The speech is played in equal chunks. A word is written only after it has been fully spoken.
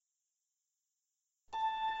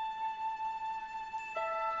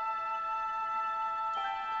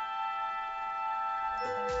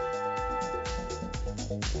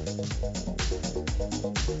Hey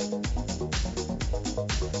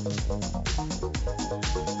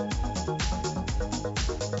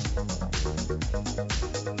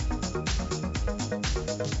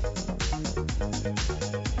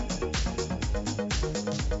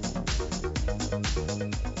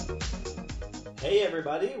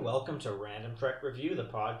everybody, welcome to Random Trek Review, the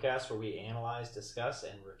podcast where we analyze, discuss,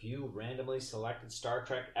 and review randomly selected Star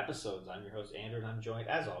Trek episodes. I'm your host Andrew, and I'm joined,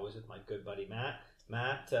 as always, with my good buddy Matt.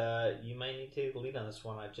 Matt, you might need to take the lead on this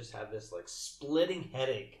one. I've just had this splitting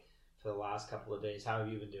headache for the last couple of days. How have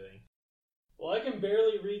you been doing? Well, I can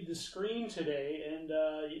barely read the screen today, and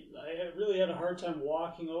I really had a hard time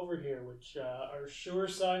walking over here, which are sure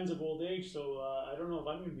signs of old age, so I don't know if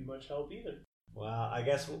I'm going to be much help either. Well, I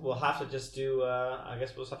guess we'll have to just do. We'll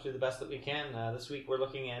have to do the best that we can. This week we're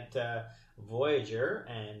looking at Voyager,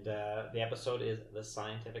 and the episode is The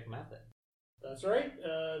Scientific Method. That's right,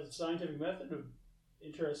 The Scientific Method. An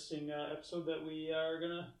interesting episode that we are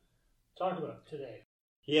gonna talk about today.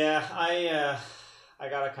 Yeah, I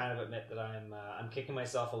gotta kind of admit that I'm kicking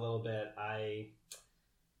myself a little bit. I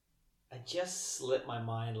just slipped my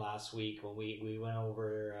mind last week when we went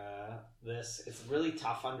over this. It's really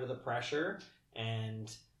tough under the pressure. And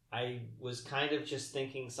I was kind of just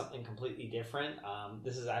thinking something completely different.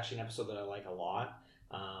 This is actually an episode that I like a lot,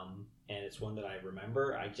 and it's one that I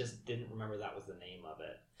remember. I just didn't remember that was the name of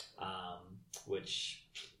it, which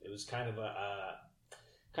it was kind of a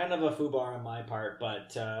foobar on my part.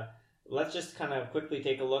 But let's just kind of quickly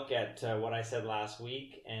take a look at what I said last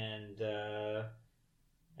week, and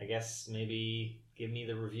I guess maybe give me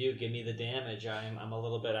the review, give me the damage. I'm a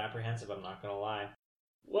little bit apprehensive. I'm not gonna lie.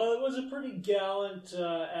 Well, it was a pretty gallant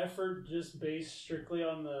effort just based strictly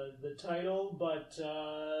on the title, but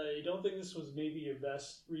I don't think this was maybe your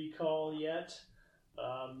best recall yet.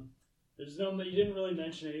 You didn't really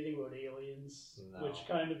mention anything about aliens, No. which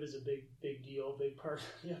kind of is a big deal, big part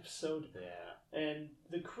of the episode. Yeah. And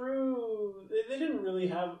the crew, they didn't really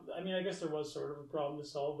have, I mean, I guess there was sort of a problem to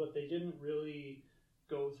solve, but they didn't really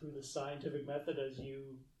go through the scientific method as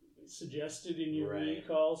you suggested in your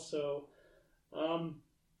recall, so...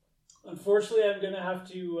 Unfortunately, I'm gonna have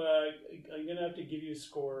to give you a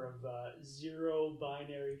score of 0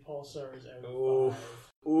 binary pulsars out of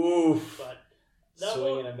 5. Oof! But that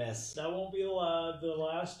swing and a miss. That won't be the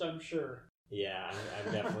last, I'm sure. Yeah,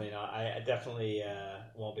 I'm definitely not. I definitely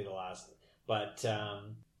won't be the last. But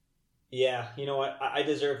yeah, you know what? I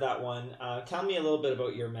deserve that one. Tell me a little bit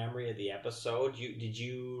about your memory of the episode. Did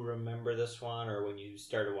you remember this one, or when you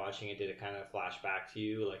started watching it, did it kind of flash back to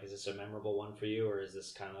you? Is this a memorable one for you, or is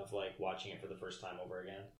this kind of like watching it for the first time over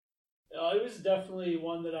again? It was definitely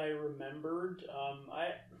one that I remembered.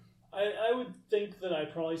 I would think that I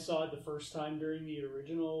probably saw it the first time during the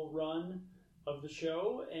original run of the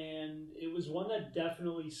show, and it was one that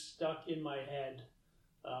definitely stuck in my head.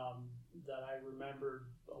 That I remembered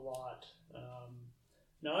a lot.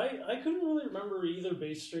 Now, I couldn't really remember either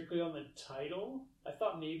based strictly on the title. I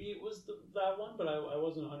thought maybe it was that one, but I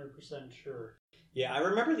wasn't 100% sure. Yeah, I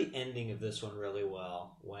remember the ending of this one really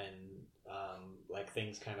well when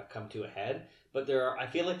things kind of come to a head. But I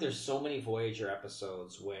feel like there's so many Voyager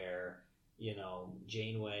episodes where,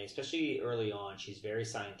 Janeway, especially early on, she's very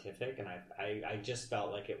scientific, and I just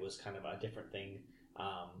felt like it was kind of a different thing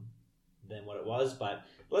than what it was. But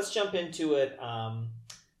let's jump into it.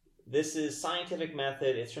 This is Scientific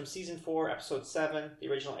Method. It's from Season 4, Episode 7. The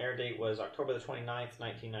original air date was October the 29th,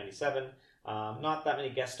 1997. Not that many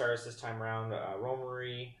guest stars this time around.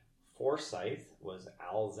 Romary Forsyth was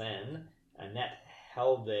Al Zen. Annette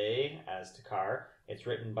Helday as Takar. It's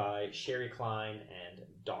written by Sherry Klein and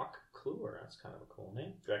Doc Kluwer. That's kind of a cool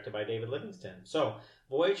name. Directed by David Livingston. So,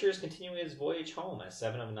 Voyager is continuing its voyage home as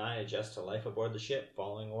 7 of 9 adjust to life aboard the ship,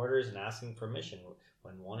 following orders and asking permission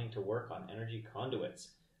when wanting to work on energy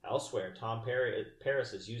conduits. Elsewhere, Tom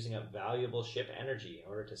Paris is using up valuable ship energy in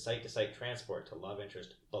order to site-to-site transport to love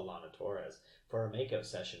interest B'Elanna Torres for a makeout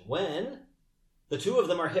session when the two of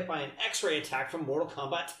them are hit by an X-ray attack from Mortal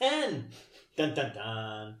Kombat 10. Dun dun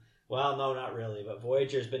dun. Well, no, not really, but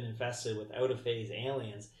Voyager's been infested with out-of-phase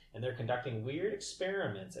aliens, and they're conducting weird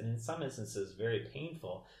experiments, and in some instances very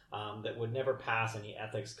painful, that would never pass any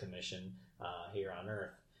ethics commission here on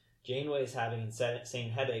Earth. Janeway is having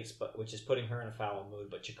insane headaches, which is putting her in a foul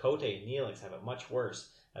mood, but Chakotay and Neelix have it much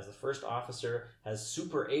worse, as the first officer has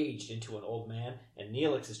super-aged into an old man, and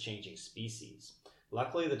Neelix is changing species.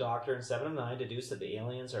 Luckily, the Doctor and 7 of 9 deduce that the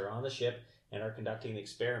aliens are on the ship and are conducting the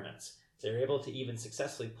experiments. They're able to even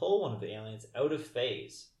successfully pull one of the aliens out of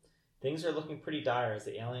phase. Things are looking pretty dire as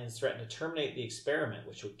the aliens threaten to terminate the experiment,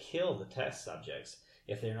 which would kill the test subjects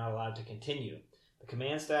if they're not allowed to continue. The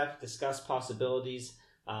command staff discuss possibilities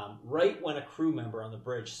right when a crew member on the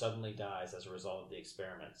bridge suddenly dies as a result of the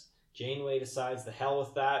experiments. Janeway decides the hell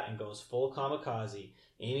with that and goes full kamikaze,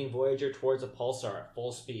 aiming Voyager towards a pulsar at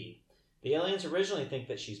full speed. The aliens originally think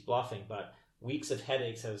that she's bluffing, but weeks of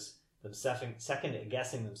headaches has them second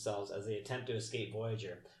guessing themselves as they attempt to escape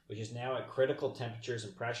Voyager, which is now at critical temperatures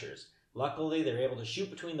and pressures. Luckily, they're able to shoot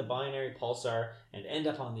between the binary pulsar and end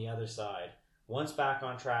up on the other side. Once back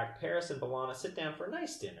on track, Paris and B'Elanna sit down for a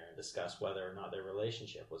nice dinner and discuss whether or not their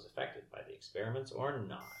relationship was affected by the experiments or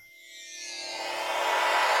not.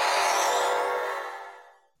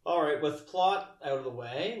 Alright, with plot out of the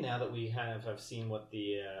way, now that we kind of have seen what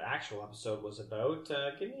the actual episode was about,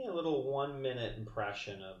 give me a little 1-minute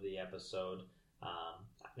impression of the episode,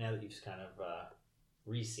 now that you've kind of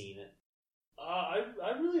re-seen it. I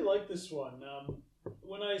really like this one.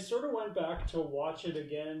 When I sort of went back to watch it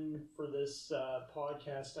again for this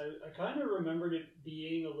podcast, I kind of remembered it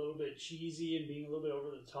being a little bit cheesy and being a little bit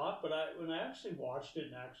over the top, but when I actually watched it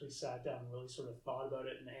and actually sat down and really sort of thought about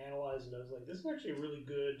it and analyzed it, I was like, this is actually really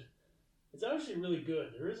good. It's actually really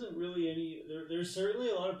good. There isn't really any... There's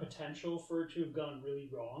certainly a lot of potential for it to have gone really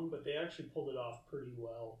wrong, but they actually pulled it off pretty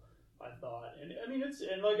well, I thought. And I mean,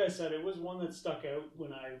 and like I said, it was one that stuck out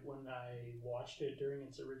when I watched it during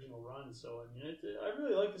its original run. So I mean, I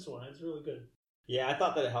really like this one. It's really good. Yeah, I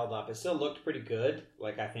thought that it held up. It still looked pretty good.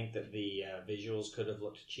 Like, I think that the visuals could have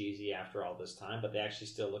looked cheesy after all this time, but they actually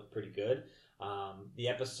still looked pretty good. The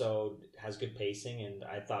episode has good pacing, and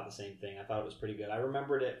I thought the same thing. I thought it was pretty good. I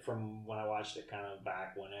remembered it from when I watched it kind of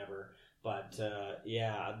back whenever. But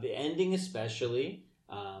yeah, the ending especially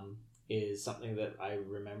is something that I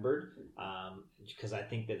remembered because I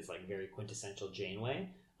think that it's like very quintessential Janeway.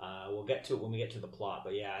 We'll get to it when we get to the plot.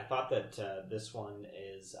 But yeah, I thought that this one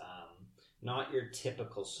is not your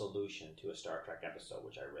typical solution to a Star Trek episode,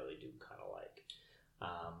 which I really do kind of like.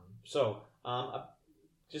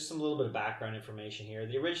 Just some little bit of background information here.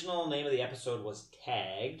 The original name of the episode was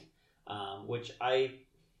Tagged, which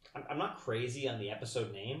I'm not crazy on the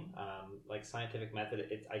episode name. Like Scientific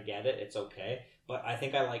Method, I get it, it's okay, but I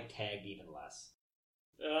think I like Tagged even less.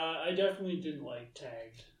 I definitely didn't like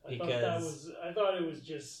Tagged. I thought it was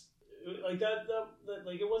just like that.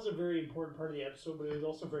 Like, it was a very important part of the episode, but it was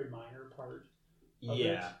also a very minor part of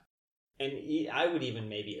it. And I would even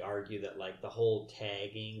maybe argue that like the whole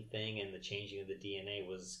tagging thing and the changing of the DNA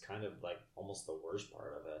was kind of like almost the worst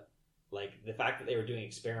part of it. Like the fact that they were doing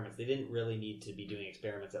experiments, they didn't really need to be doing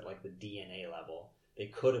experiments at like the DNA level. They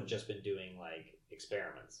could have just been doing like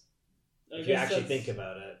experiments. If you actually think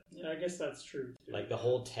about it. Yeah, I guess that's true too. Like the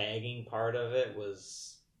whole tagging part of it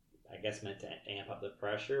was, I guess, meant to amp up the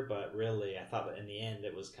pressure, but really I thought that in the end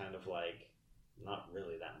it was kind of like not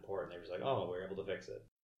really that important. They were just like, oh, we're able to fix it.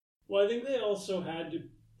 Well, I think they also had to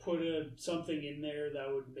put something in there that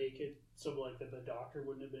would make it so like that the doctor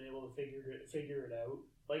wouldn't have been able to figure it out.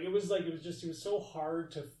 Like it was so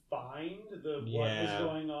hard to find what was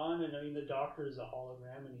going on, and I mean the doctor is a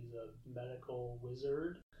hologram and he's a medical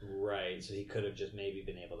wizard. Right, so he could have just maybe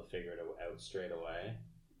been able to figure it out straight away.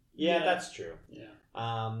 Yeah, that's true. Yeah.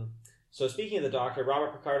 So speaking of the Doctor,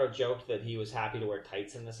 Robert Picardo joked that he was happy to wear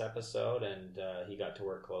tights in this episode, and he got to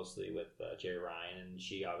work closely with Jeri Ryan, and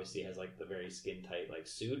she obviously has like the very skin tight like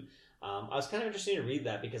suit. I was kind of interested to read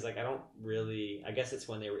that because like I guess it's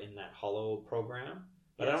when they were in that Hollow program,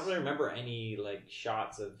 but yes. I don't really remember any like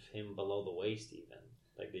shots of him below the waist even.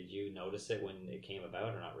 Like, did you notice it when it came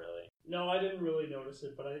about or not really? No, I didn't really notice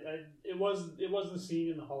it, but it was the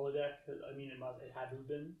scene in the holodeck. I mean, it had to have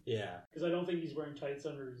been. Yeah. Because I don't think he's wearing tights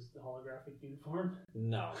under his holographic uniform.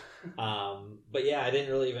 No. But yeah, I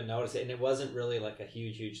didn't really even notice it, and it wasn't really like a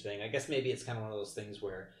huge thing. I guess maybe it's kind of one of those things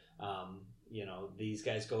where, these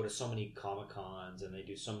guys go to so many Comic-Cons and they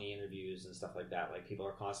do so many interviews and stuff like that. Like, people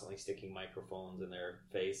are constantly sticking microphones in their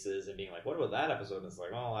faces and being like, what about that episode? And it's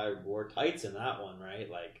like, oh, I wore tights in that one, right?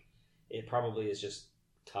 Like, it probably is just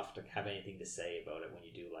tough to have anything to say about it when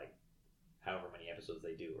you do like however many episodes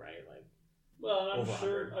they do, right? Like, well,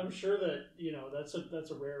 I'm sure that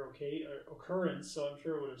that's a rare occurrence, so I'm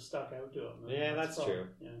sure it would have stuck out to him. Yeah, that's true.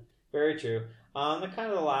 Yeah, very true.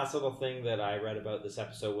 The last little thing that I read about this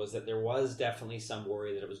episode was that there was definitely some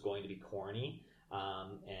worry that it was going to be corny,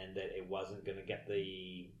 and that it wasn't going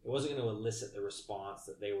to elicit the response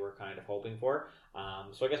that they were kind of hoping for.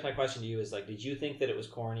 So I guess my question to you is like, did you think that it was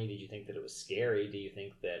corny? Did you think that it was scary? Do you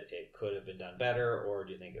think that it could have been done better, or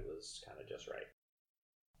do you think it was kind of just right?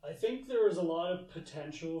 I think there was a lot of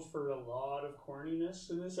potential for a lot of corniness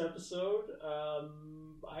in this episode.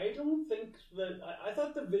 I don't think that... I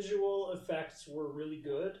thought the visual effects were really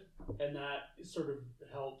good, and that sort of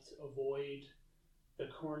helped avoid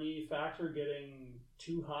the corny factor getting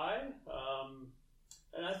too high.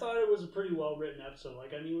 And I thought it was a pretty well written episode.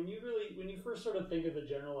 Like, I mean, when you first sort of think of the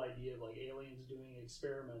general idea of like aliens doing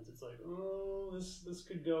experiments, it's like, oh, this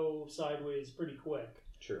could go sideways pretty quick.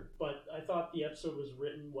 Sure. But I thought the episode was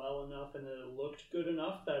written well enough and that it looked good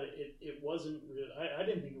enough that it wasn't really, I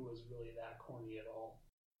didn't think it was really that corny at all.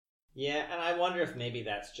 Yeah, and I wonder if maybe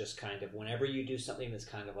that's just kind of, whenever you do something that's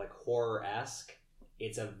kind of like horror-esque,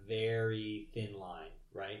 it's a very thin line,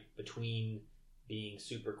 right? Between being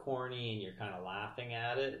super corny and you're kind of laughing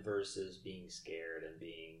at it versus being scared and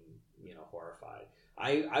being, horrified.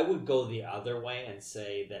 I would go the other way and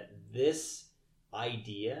say that this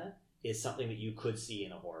idea is something that you could see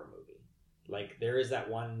in a horror movie. Like, there is that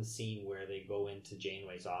one scene where they go into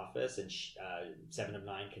Janeway's office and Seven of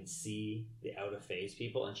Nine can see the out-of-phase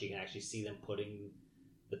people, and she can actually see them putting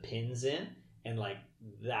the pins in, and, like,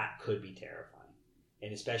 that could be terrifying.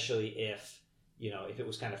 And especially if it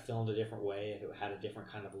was kind of filmed a different way, if it had a different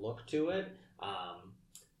kind of look to it,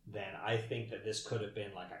 then I think that this could have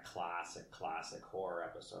been like a classic horror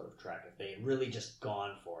episode of Trek if they had really just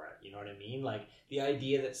gone for it. You know what I mean? Like, the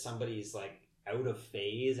idea that somebody's like out of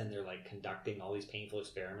phase and they're like conducting all these painful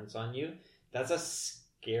experiments on you, that's a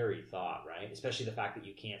scary thought, right? Especially the fact that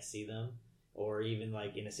you can't see them, or even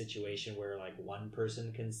like in a situation where like one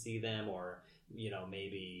person can see them, or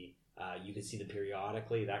maybe you can see them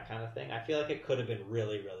periodically, that kind of thing. I feel like it could have been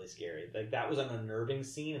really, really scary. Like, that was an unnerving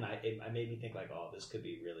scene, and I made me think like, oh, this could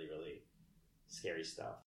be really, really scary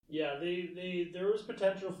stuff. Yeah, there was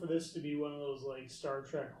potential for this to be one of those like Star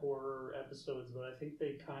Trek horror episodes, but I think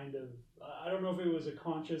they kind of, I don't know if it was a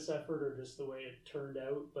conscious effort or just the way it turned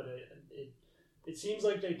out, but it seems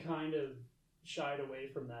like they kind of shied away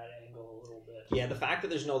from that angle a little bit. Yeah, the fact that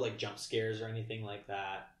there's no like jump scares or anything like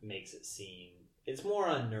that makes it seem, it's more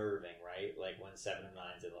unnerving, right? Like when Seven of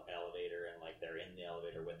Nine's in the elevator and like they're in the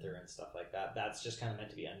elevator with her and stuff like that. That's just kind of meant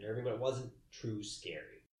to be unnerving, but it wasn't true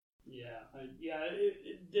scary. Yeah,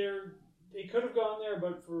 they could have gone there,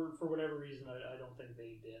 but for whatever reason, I don't think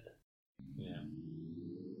they did. Yeah.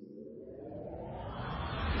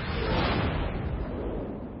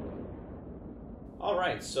 All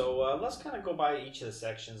right, so let's kind of go by each of the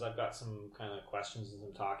sections. I've got some kind of questions and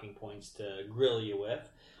some talking points to grill you with.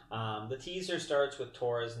 The teaser starts with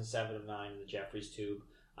Torres and Seven of Nine in the Jeffries tube,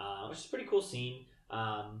 which is a pretty cool scene.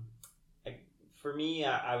 For me,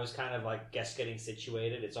 I was kind of like getting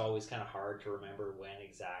situated. It's always kind of hard to remember when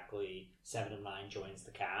exactly Seven of Nine joins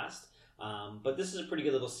the cast. But this is a pretty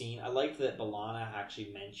good little scene. I liked that B'Elanna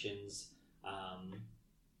actually mentions,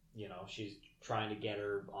 she's trying to get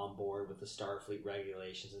her on board with the Starfleet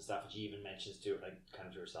regulations and stuff. And she even mentions to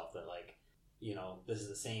herself that, like, this is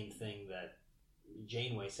the same thing that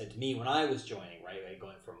Janeway said to me when I was joining, right? Like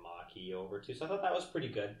going from Maquis over to. So I thought that was pretty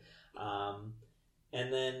good.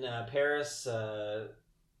 And then Paris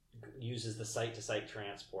uses the site-to-site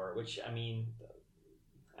transport, which, I mean,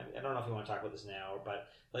 I don't know if you want to talk about this now, but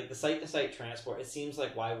like the site-to-site transport, it seems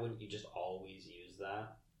like, why wouldn't you just always use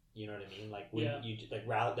that? You know what I mean? Like, wouldn't you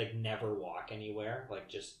rather never walk anywhere? Like,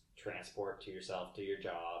 just transport to yourself to your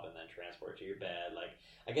job and then transport to your bed. Like,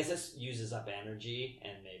 I guess this uses up energy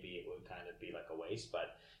and maybe it would kind of be like a waste,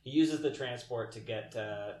 but he uses the transport to get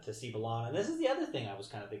to see B'Elanna. And this is the other thing I was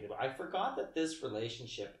kind of thinking about. I forgot that this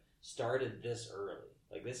relationship started this early.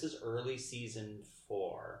 Like, this is early season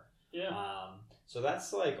 4. Yeah. So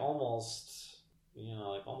that's like almost,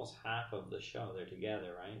 almost half of the show they're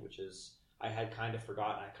together, right? Which is, I had kind of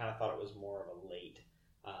forgotten. I kind of thought it was more of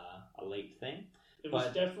a late thing. It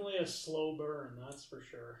was definitely a slow burn, that's for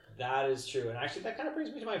sure. That is true. And actually, that kind of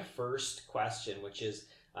brings me to my first question, which is,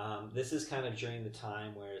 this is kind of during the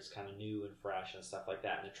time where it's kind of new and fresh and stuff like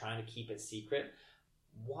that, and they're trying to keep it secret.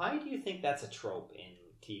 Why do you think that's a trope in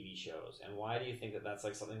TV shows? And why do you think that that's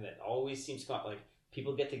like something that always seems to come up? Like,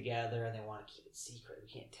 people get together and they want to keep it secret. We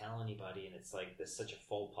can't tell anybody, and it's like this such a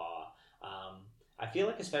faux pas. I feel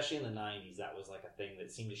like especially in the 90s, that was like a thing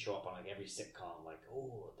that seemed to show up on like every sitcom. Like,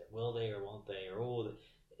 oh, will they or won't they? Or, oh,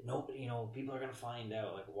 nobody, people are going to find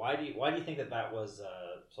out. Like, why do you think that was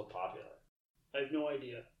so popular? I have no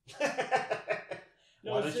idea.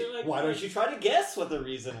 Why don't you try to guess what the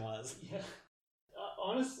reason was? Yeah.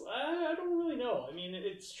 Honestly, I don't really know. I mean,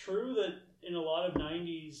 it's true that in a lot of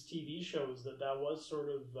 90s TV shows that was sort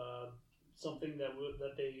of something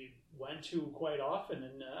that they went to quite often,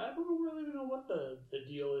 and I don't really know what the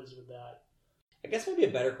deal is with that. I guess maybe a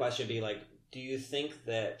better question would be like, do you think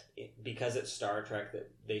that because it's Star Trek that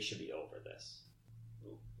they should be over this?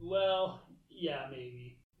 Well, yeah,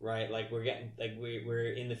 maybe. right? Like we're getting like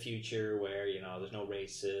we're in the future where there's no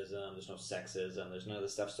racism, there's no sexism, there's none of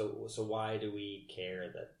this stuff. So why do we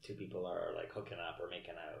care that two people are like hooking up or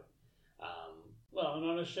making out? Well, and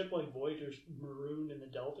on a ship like Voyager's marooned in the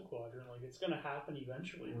Delta Quadrant, like it's going to happen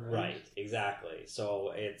eventually, right? Right, exactly.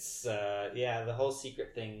 So it's the whole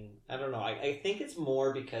secret thing. I don't know. I think it's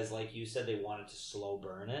more because, like you said, they wanted to slow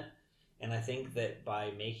burn it, and I think that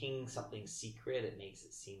by making something secret, it makes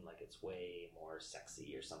it seem like it's way more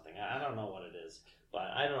sexy or something. I don't know what it is,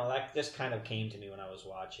 but I don't know. That just kind of came to me when I was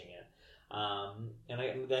watching it.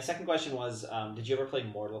 The second question was, did you ever play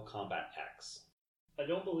Mortal Kombat X? I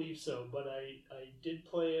don't believe so, but I did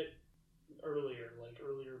play it earlier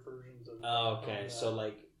versions of. Oh, okay. So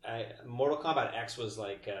Mortal Kombat X was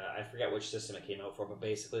like I forget which system it came out for, but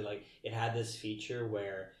basically like it had this feature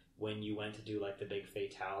where when you went to do like the big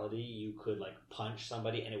fatality, you could like punch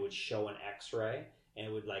somebody and it would show an X-ray and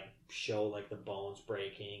it would like show like the bones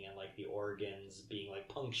breaking and like the organs being like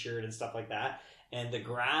punctured and stuff like that. And the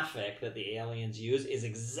graphic that the aliens use is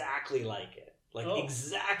exactly like it,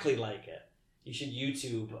 exactly like it. You should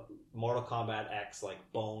YouTube Mortal Kombat X, like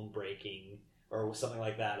bone breaking or something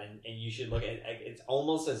like that, and you should look at it. It's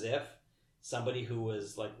almost as if somebody who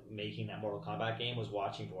was like making that Mortal Kombat game was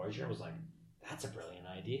watching Voyager and was like, that's a brilliant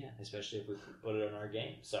idea, especially if we put it in our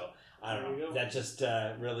game. So I don't know. That just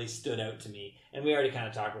really stood out to me. And we already kind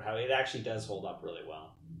of talked about how it actually does hold up really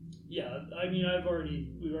well. Yeah, I mean,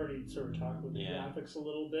 we've already sort of talked about the graphics a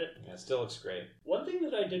little bit. Yeah, it still looks great. One thing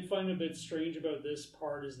that I did find a bit strange about this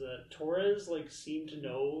part is that Torres like seemed to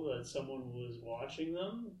know that someone was watching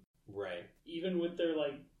them, right? Even with their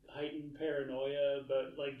like heightened paranoia,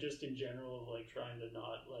 but like just in general of like trying to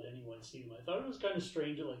not let anyone see them. I thought it was kind of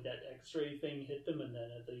strange that like that X-ray thing hit them, and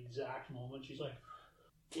then at the exact moment she's like,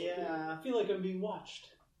 "Yeah, I feel like I'm being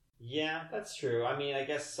watched." Yeah, that's true. I mean, I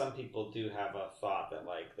guess some people do have a thought that,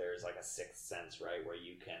 like, there's, like, a sixth sense, right? Where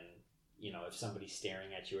you can, if somebody's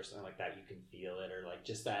staring at you or something like that, you can feel it. Or, like,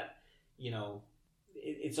 just that,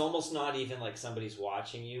 it's almost not even like somebody's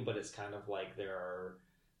watching you, but it's kind of like there are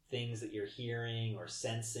things that you're hearing or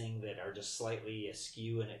sensing that are just slightly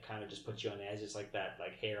askew, and it kind of just puts you on edge. It's like that,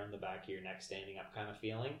 like, hair on the back of your neck standing up kind of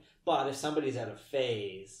feeling. But if somebody's out of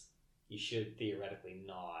phase, you should theoretically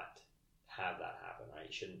not have that happen, right?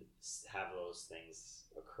 You shouldn't have those things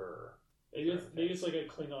occur. Maybe it's like a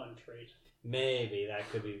Klingon trait. Maybe that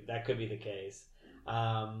could be the case.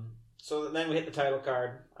 So then we hit the title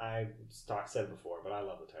card. I said before, but I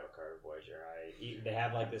love the title card of Voyager. They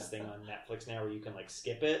have like this thing on Netflix now where you can like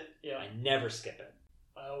skip it. Yeah. I never skip it.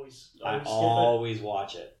 I always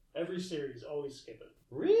watch it. Every series, always skip it.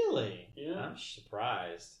 Really? Yeah. I'm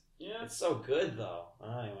surprised. Yeah. It's so good though.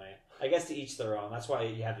 Anyway, I guess to each their own. That's why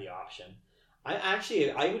you have the option.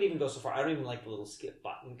 I would even go so far. I don't even like the little skip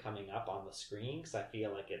button coming up on the screen because I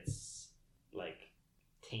feel like it's like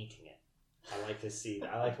tainting it. I like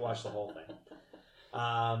to watch the whole thing.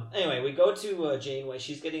 Anyway, we go to Janeway.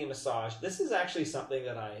 She's getting a massage. This is actually something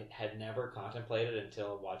that I had never contemplated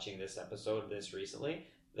until watching this episode this recently.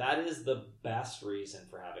 That is the best reason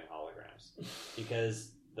for having holograms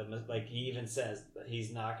because he even says that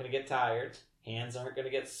he's not going to get tired. Hands aren't going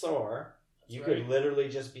to get sore. You could literally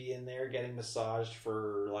just be in there getting massaged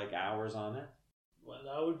for like hours on it. Well,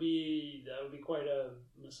 that would be quite a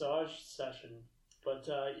massage session. But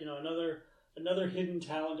another hidden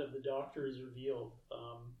talent of the Doctor is revealed.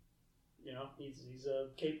 He's a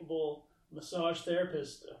capable massage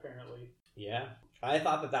therapist apparently. Yeah, I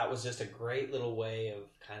thought that was just a great little way of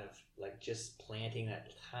kind of like just planting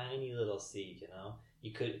that tiny little seed.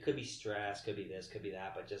 It could be stress, could be this, could be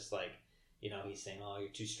that, but just like. He's saying, "Oh, you're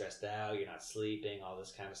too stressed out. You're not sleeping. All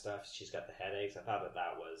this kind of stuff." She's got the headaches. I thought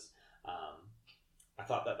that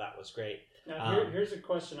was great. Now, here's a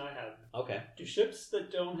question I have. Okay. Do ships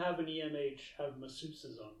that don't have an EMH have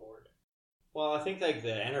masseuses on board? Well, I think like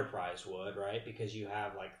the Enterprise would, right? Because you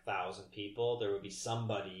have like 1,000 people. There would be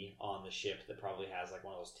somebody on the ship that probably has like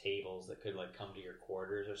one of those tables that could like come to your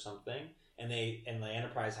quarters or something. And the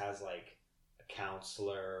Enterprise has like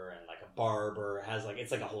counselor and like a barber.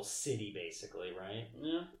 It's like a whole city basically, right?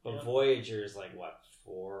 Yeah. But Voyager is like what,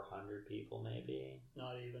 400 people maybe?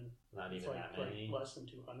 Not even that many. Like less than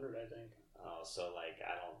 200, I think. Oh, so like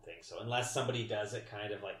I don't think so. Unless somebody does it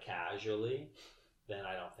kind of like casually, then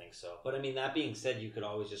I don't think so. But I mean, that being said, you could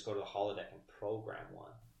always just go to the holodeck and program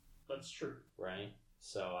one. That's true. Right?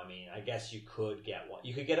 So I mean, I guess you could get one.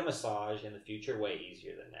 You could get a massage in the future way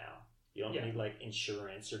easier than now. You don't need like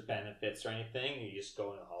insurance or benefits or anything. You just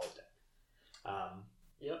go in the holodeck.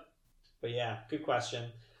 Yep. But yeah, good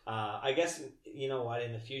question. I guess you know what?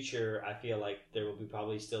 In the future, I feel like there will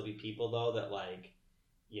probably still be people though that like,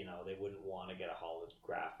 they wouldn't want to get a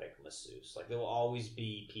holographic masseuse. Like, there will always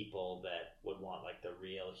be people that would want like the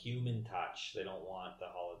real human touch. They don't want the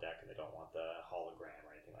holodeck, and they don't want the hologram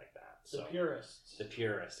or anything like that. The purists. The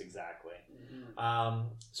purist, exactly. Mm-hmm.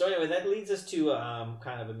 So anyway, that leads us to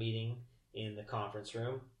kind of a meeting in the conference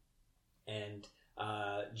room, and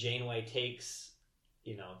Janeway takes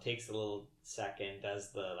a little second,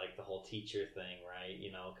 does the whole teacher thing, right?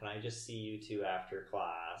 Can I just see you two after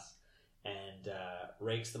class? And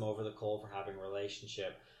rakes them over the coal for having a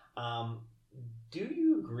relationship. Do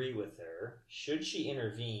you agree with her? Should she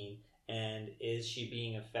intervene? And is she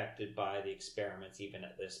being affected by the experiments even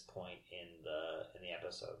at this point in the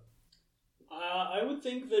episode? I would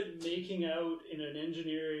think that making out in an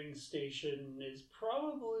engineering station is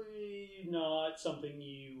probably not something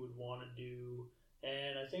you would want to do.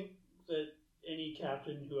 And I think that any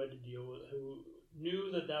captain who had to deal with, who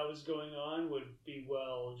knew that was going on, would be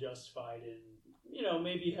well justified in,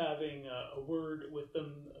 maybe having a word with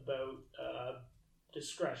them about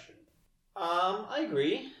discretion. I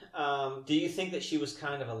agree. Do you think that she was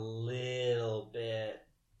kind of a little bit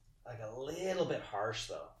harsh,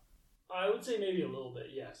 though? I would say maybe a little bit,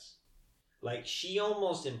 yes. Like, she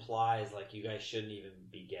almost implies, like, you guys shouldn't even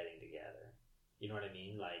be getting together. You know what I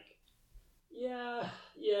mean? Like... Yeah,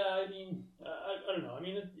 I mean, I don't know. I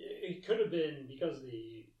mean, it could have been because of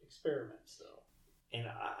the experiments, though. And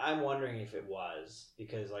I'm wondering if it was,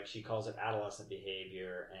 because, like, she calls it adolescent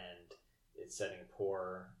behavior, and it's setting a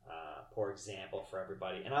poor example for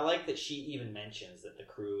everybody. And I like that she even mentions that the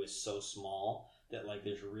crew is so small that, like,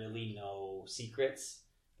 there's really no secrets.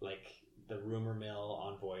 Like, the rumor mill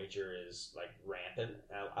on Voyager is, like, rampant.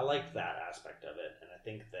 I liked that aspect of it, and I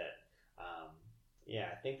think that...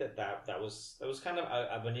 I think that was kind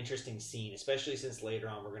of an interesting scene, especially since later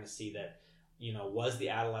on we're going to see that, was the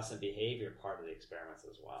adolescent behavior part of the experiments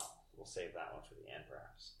as well. We'll save that one for the end,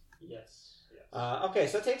 perhaps. Yes. Okay,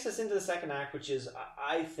 so it takes us into the second act, which is,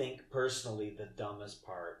 I think, personally, the dumbest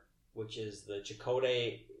part, which is the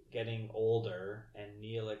Chakotay getting older and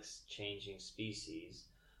Neelix changing species.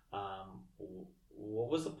 What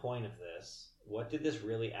was the point of this? What did this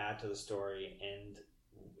really add to the story? And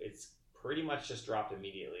it's pretty much just dropped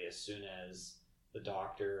immediately as soon as the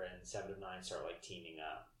Doctor and Seven of Nine start, like, teaming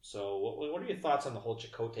up. So what are your thoughts on the whole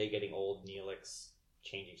Chakotay getting old, Neelix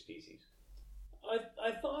changing species?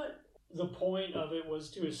 I thought the point of it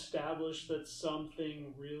was to establish that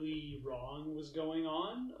something really wrong was going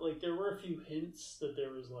on. Like, there were a few hints that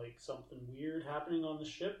there was, like, something weird happening on the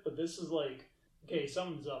ship, but this is like, okay,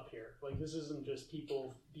 something's up here. Like, this isn't just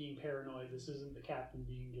people being paranoid. This isn't the captain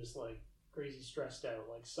being just, like, crazy stressed out.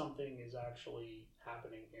 Like, something is actually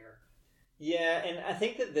happening here. Yeah, and I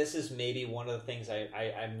think that this is maybe one of the things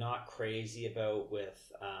I'm not crazy about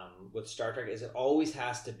with Star Trek, is it always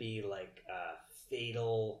has to be like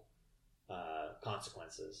fatal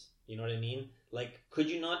consequences. You know what I mean? Like, could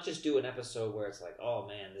you not just do an episode where it's like, oh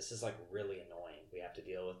man, this is like really annoying, we have to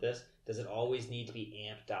deal with this? Does it always need to be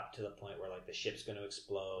amped up to the point where, like, the ship's going to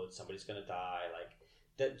explode, somebody's going to die?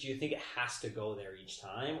 Like, do you think it has to go there each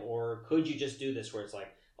time? Or could you just do this where it's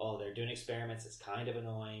like, oh, they're doing experiments, it's kind of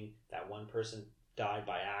annoying, that one person died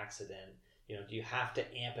by accident. Do you have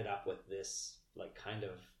to amp it up with this, like, kind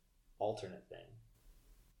of alternate thing?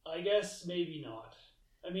 I guess maybe not.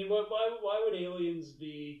 I mean, why would aliens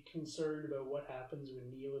be concerned about what happens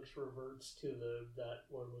when Neelix reverts to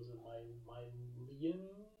what was it, Mylian?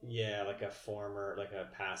 Yeah, like a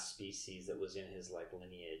past species that was in his, like,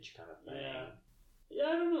 lineage kind of thing. Yeah,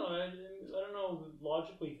 I don't know. I don't know,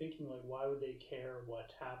 logically thinking, like, why would they care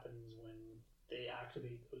what happens when they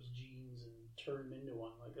activate those genes and turn them into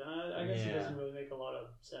one? Like, I guess it doesn't really make a lot of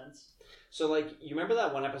sense. So, like, you remember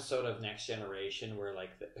that one episode of Next Generation where,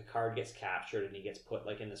 like, Picard gets captured and he gets put,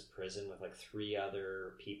 like, in this prison with, like, 3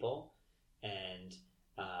 other people, and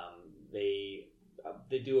they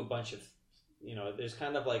do a bunch of, there's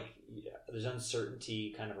kind of, like, there's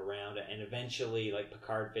uncertainty kind of around it, and eventually, like,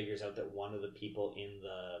 Picard figures out that one of the people in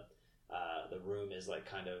the room is, like,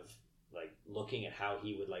 kind of, like, looking at how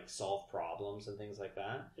he would, like, solve problems and things like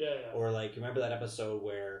that. Yeah. Or, like, remember that episode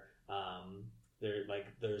where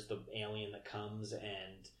there's the alien that comes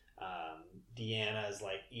and Deanna is,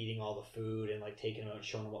 like, eating all the food and, like, taking them out and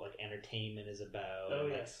showing them what, like, entertainment is about. Oh, and,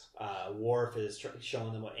 yes. Worf is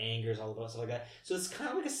showing them what anger is all about, stuff like that. So it's kind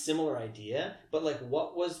of like a similar idea, but, like,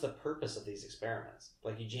 what was the purpose of these experiments?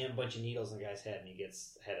 Like, you jam a bunch of needles in the guy's head and he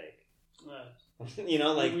gets a headache.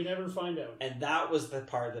 Like, we never find out. And that was the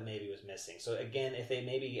part that maybe was missing. So again, if they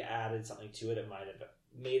maybe added something to it, it might have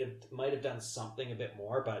might have done something a bit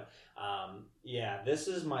more, but yeah, this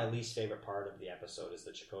is my least favorite part of the episode is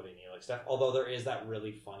the Chakotay Neelix stuff. Although there is that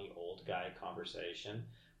really funny old guy conversation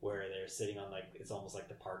where they're sitting on like it's almost like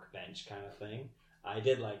the park bench kind of thing. I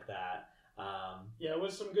did like that. Yeah, it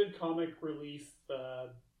was some good comic relief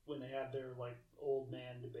when they had their like old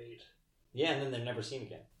man debate. Yeah, and then they're never seen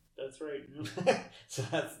again. That's right. So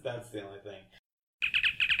that's the only thing.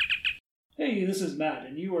 Hey, this is Matt,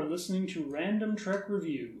 and you are listening to Random Trek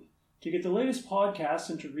Review. To get the latest podcasts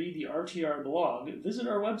and to read the RTR blog, visit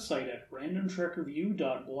our website at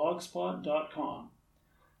randomtrekReview.blogspot.com.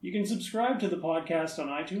 You can subscribe to the podcast on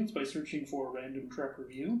iTunes by searching for Random Trek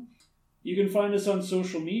Review. You can find us on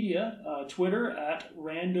social media, Twitter at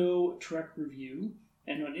Rando Trek Review,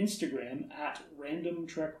 and on Instagram at Random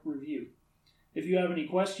Trek Review. If you have any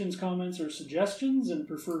questions, comments, or suggestions and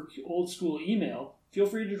prefer old school email, feel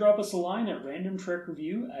free to drop us a line at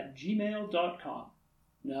randomtrekReview@gmail.com.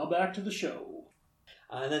 Now back to the show.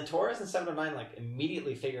 And then Torres and 7 of 9 like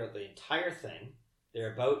immediately figure out the entire thing.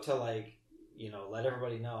 They're about to like, let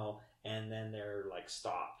everybody know, and then they're like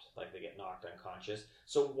stopped, like they get knocked unconscious.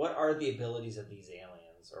 So what are the abilities of these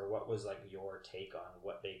aliens, or what was like your take on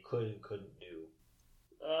what they could and couldn't do?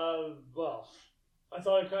 Well, I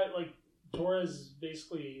thought it kind of like Torres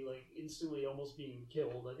basically like instantly almost being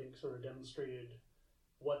killed, I think sort of demonstrated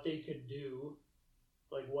what they could do,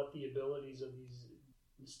 like what the abilities of these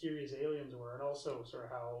mysterious aliens were, and also sort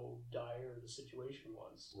of how dire the situation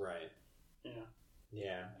was. Right. Yeah.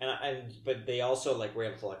 Yeah, but they also like were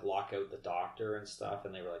able to like lock out the doctor and stuff,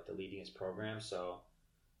 and they were like deleting his program. So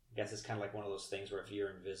I guess it's kind of like one of those things where if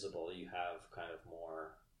you're invisible, you have kind of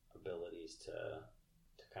more abilities to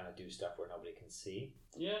kind of do stuff where nobody can see.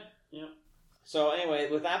 Yeah. So anyway,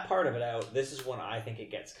 with that part of it out, this is when I think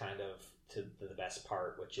it gets kind of to the best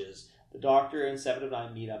part, which is the Doctor and 7 of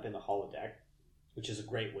 9 meet up in the holodeck, which is a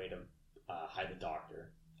great way to hide the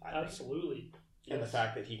Doctor. Absolutely. And the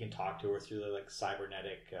fact that he can talk to her through the like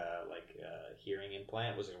cybernetic hearing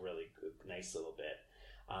implant was a really good, nice little bit.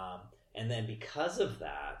 And then because of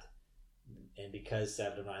that, and because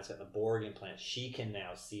 7 of 9's got the Borg implant, she can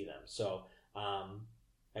now see them. So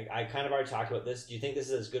I kind of already talked about this. Do you think this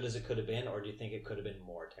is as good as it could have been, or do you think it could have been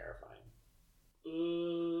more terrifying?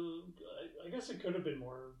 I guess it could have been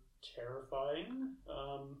more terrifying.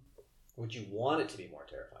 Would you want it to be more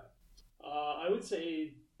terrifying? I would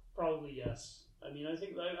say probably yes. I mean,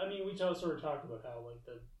 we sort of talked about how like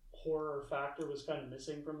the horror factor was kind of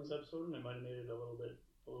missing from this episode, and it might have made it a little bit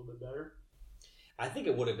better. I think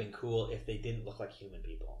it would have been cool if they didn't look like human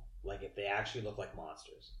people, like if they actually looked like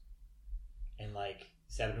monsters, and like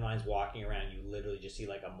 7 of 9's walking around, you literally just see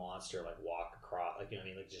like a monster like walk across, like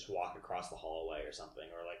like just walk across the hallway or something,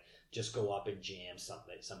 or like just go up and jam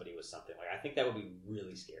somebody with something. Like I think that would be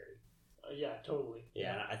really scary. Yeah, totally.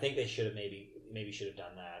 Yeah, and I think they should have maybe should have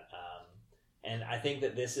done that. And I think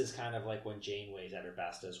that this is kind of like when Janeway's at her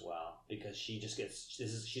best as well, because she just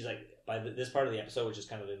she's like by this part of the episode, which is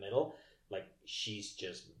kind of the middle, like she's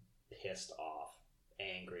just pissed off,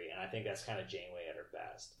 angry, and I think that's kind of Janeway at her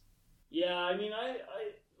best. Yeah, I mean, I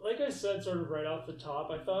like I said, sort of right off the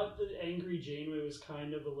top, I thought that angry Janeway was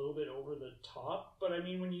kind of a little bit over the top, but I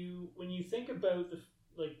mean, when you think about the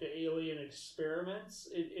alien experiments,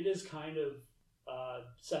 it is kind of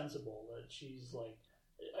sensible that she's like,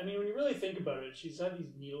 I mean, when you really think about it, she's had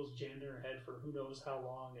these needles jammed in her head for who knows how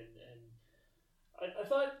long, and I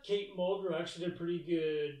thought Kate Mulgrew actually did a pretty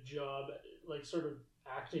good job, like sort of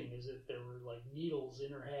acting as if there were like needles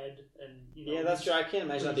in her head, and yeah, that's true. I can't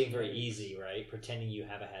imagine that being very easy, right? Pretending you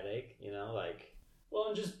have a headache, like. Well,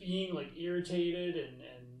 and just being like irritated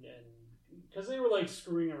and because they were like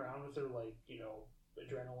screwing around with her, like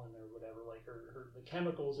adrenaline or whatever, like her the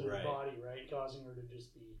chemicals in her body, right, causing her to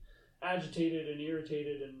just be agitated and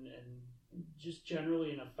irritated and just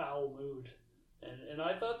generally in a foul mood. And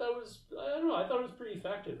I thought that was, I don't know, I thought it was pretty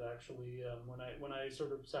effective actually when I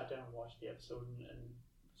sort of sat down and watched the episode and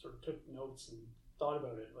sort of took notes and thought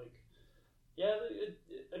about it. Like, yeah, it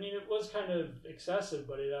was kind of excessive,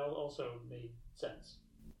 but it also made sense.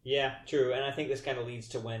 Yeah, true. And I think this kind of leads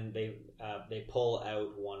to when they pull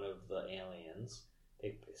out one of the aliens.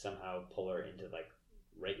 They somehow pull her into like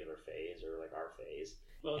regular phase or like our phase.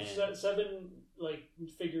 Well, 7 like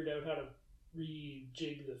figured out how to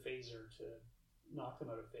rejig the phaser to knock them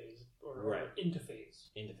out of phase or into phase.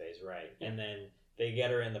 Into phase, right. Yeah. And then they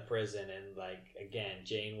get her in the prison, and like again,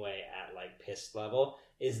 Janeway at like pissed level.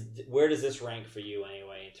 Where does this rank for you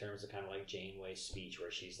anyway in terms of kind of like Janeway's speech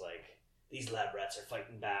where she's like, these lab rats are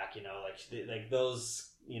fighting back, like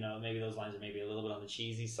those, maybe those lines are maybe a little bit on the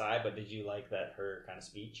cheesy side, but did you like that her kind of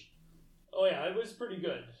speech? Oh yeah, it was pretty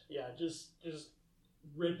good. Yeah, just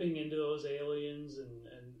ripping into those aliens and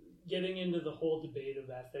getting into the whole debate of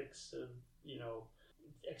ethics of,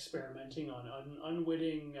 experimenting on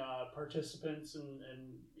unwitting participants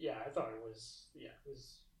and yeah, I thought it was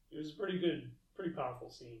a pretty good, pretty powerful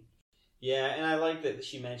scene. Yeah, and I like that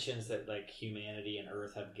she mentions that like humanity and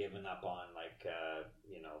Earth have given up on like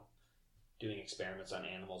doing experiments on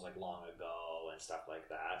animals like long ago and stuff like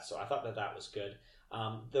that. So I thought that was good.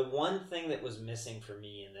 The one thing that was missing for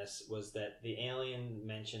me in this was that the alien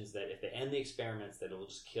mentions that if they end the experiments, that it will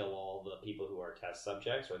just kill all the people who are test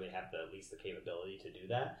subjects, or they have at least the capability to do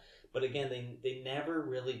that. But again, they never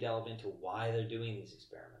really delve into why they're doing these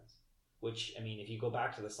experiments. Which, I mean, if you go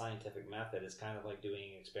back to the scientific method, it's kind of like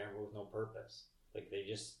doing an experiment with no purpose. Like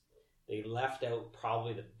they left out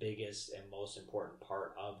probably the biggest and most important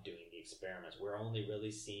part of doing the experiments. We're only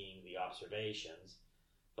really seeing the observations,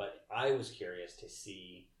 but I was curious to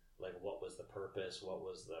see like what was the purpose, what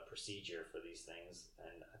was the procedure for these things,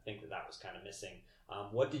 and I think that was kind of missing.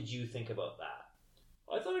 What did you think about that?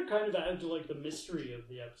 I thought it kind of added to like the mystery of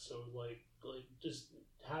the episode, like just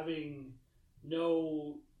having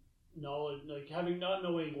no knowledge, like having not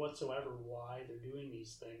knowing whatsoever why they're doing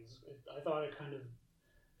these things. I thought it kind of,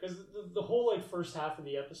 because the whole like first half of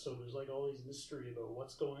the episode was like all these mystery about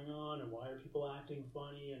what's going on and why are people acting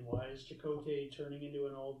funny and why is Chakotay turning into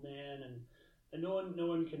an old man, and no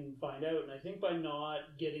one can find out. And I think by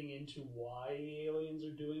not getting into why the aliens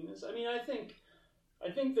are doing this, I mean, I think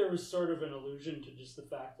there was sort of an allusion to just the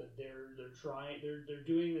fact that they're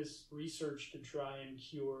doing this research to try and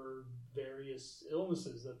cure various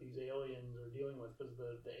illnesses that these aliens are dealing with, because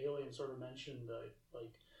the alien sort of mentioned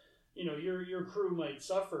like your crew might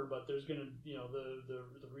suffer, but there's gonna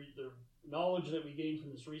the knowledge that we gain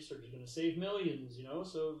from this research is going to save millions,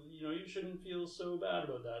 so you shouldn't feel so bad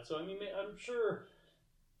about that. So I mean, I'm sure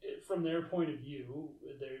from their point of view,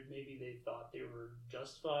 maybe they thought they were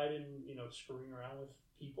justified in screwing around with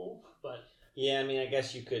people, but yeah, I mean, I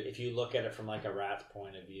guess you could, if you look at it from like a rat's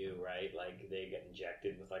point of view, right? Like they get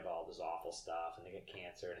injected with like all this awful stuff and they get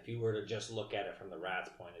cancer, and if you were to just look at it from the rat's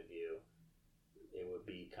point of view, it would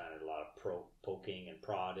be kind of a lot of poking and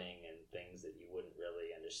prodding and things that you wouldn't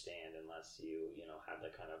really understand unless you have the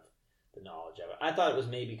kind of the knowledge of it. I thought it was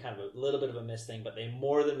maybe kind of a little bit of a missed thing, but they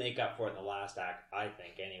more than make up for it in the last act, I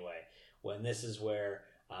think, anyway. When this is where,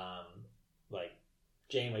 like,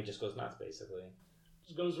 Janeway just goes nuts, basically.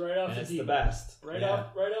 Just goes right off the deep end. It's the best. Right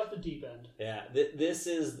off the deep end. Yeah, this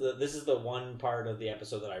is the one part of the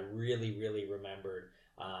episode that I really, really remembered,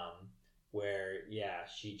 where, yeah,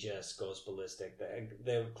 she just goes ballistic.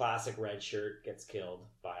 The classic red shirt gets killed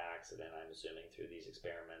by accident, I'm assuming, through these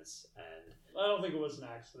experiments. And I don't think it was an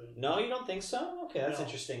accident. No, you don't think so? Okay, that's No.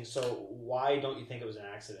 interesting. So why don't you think it was an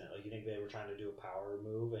accident? Like, you think they were trying to do a power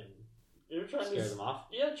move and they were trying scare them off?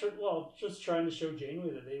 Yeah, just trying to show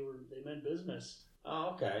Janeway that they meant business.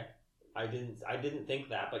 Oh, okay. I didn't think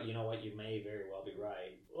that, but you know what? You may very well be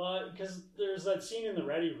right. Well, because there's that scene in the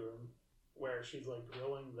ready room where she's like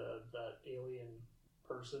drilling that alien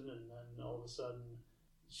person, and then all of a sudden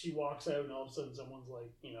she walks out, and all of a sudden someone's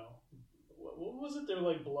like, what was it? They're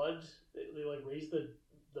like blood. They like raise the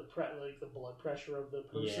blood pressure of the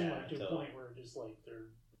person, to a point where just like their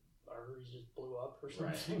arteries just blew up or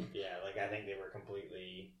something. Right. Yeah, like I think they were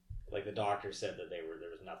completely, like the doctor said that there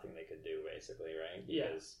was nothing they could do, basically, right?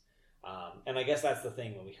 Because, and I guess that's the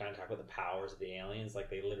thing when we kind of talk about the powers of the aliens, like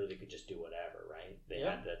they literally could just do whatever, right? They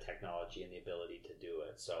had the technology and the ability to do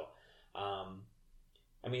it. So,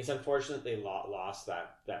 I mean, it's unfortunate they lost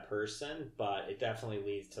that person, but it definitely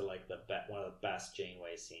leads to like one of the best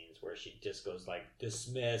Janeway scenes where she just goes like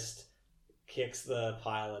dismissed, kicks the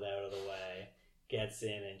pilot out of the way, gets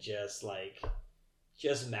in and just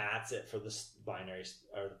mats it for the binary,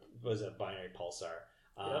 or was it binary pulsar?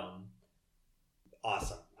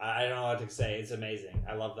 Awesome. I don't know what to say. It's amazing.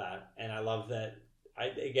 I love that, and I love that.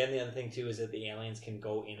 Again, the other thing too is that the aliens can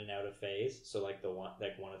go in and out of phase. So like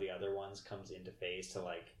one of the other ones comes into phase to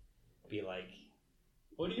like be like,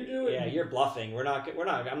 "What are you doing? Yeah, you're bluffing. We're not.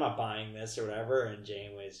 I'm not buying this or whatever." And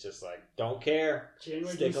Janeway's just like, "Don't care.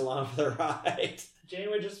 Stick along for the ride."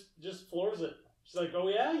 Janeway just floors it. She's like, "Oh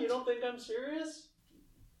yeah, you don't think I'm serious?"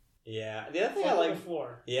 Yeah, the other thing I like,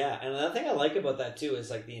 yeah, and another thing I like about that too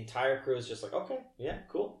is like the entire crew is just like, okay, yeah,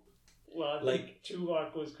 cool. Well, I think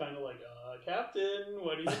Tuvok was kind of like, Captain,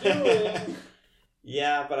 what are you doing?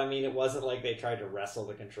 Yeah, but I mean, it wasn't like they tried to wrestle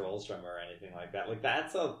the controls from her or anything like that. Like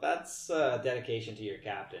that's a dedication to your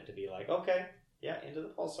captain to be like, okay, yeah, into the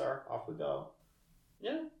pulsar, off we go.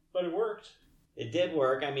 Yeah, but it worked. It did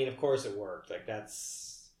work. I mean, of course it worked. Like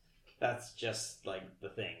that's just like the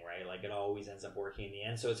thing, right? Like it always ends up working in the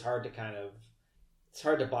end. So it's hard to kind of it's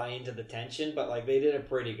hard to buy into the tension, but like they did a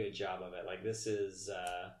pretty good job of it. Like this is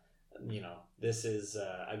a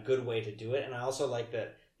good way to do it, and I also like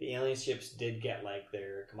that the alien ships did get like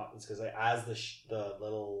their comeuppance because like, as the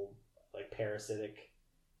little like parasitic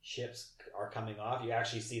ships are coming off, you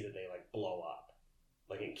actually see that they like blow up,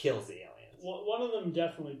 like it kills the aliens. Well, one of them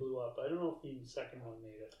definitely blew up. I don't know if the second one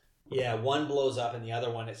made it. Yeah, one blows up, and the other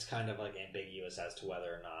one it's kind of like ambiguous as to whether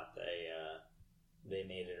or not they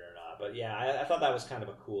made it or not. But yeah, I thought that was kind of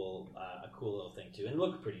a cool little thing too, and it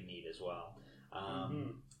looked pretty neat as well.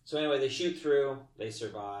 So anyway, they shoot through, they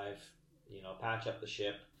survive, patch up the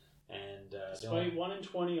ship, and despite 1 in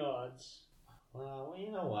 20 odds. Well,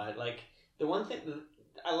 you know what? Like the one thing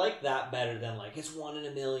I like that better than like it's 1 in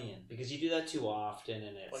a million, because you do that too often,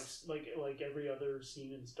 and it's like every other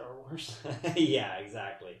scene in Star Wars. Yeah,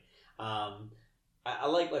 exactly. I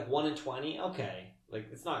like 1 in 20. Okay, like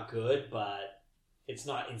it's not good, but it's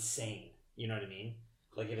not insane. You know what I mean?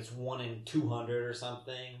 Like if it's 1 in 200 or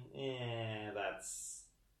something, that's,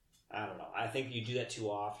 I don't know. I think you do that too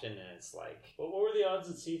often, and it's like. But what were the odds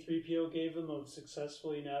that C-3PO gave them of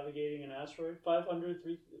successfully navigating an asteroid?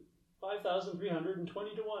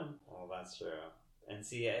 5,320 to 1. Oh, that's true. And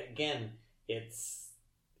see, again, it's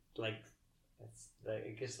like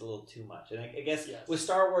it gets a little too much. And I guess with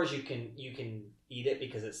Star Wars, you can eat it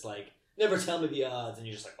because it's like, never tell me the odds, and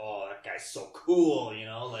you're just like, oh, that guy's so cool,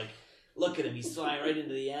 like. Look at him, he's flying right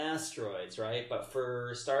into the asteroids, right? But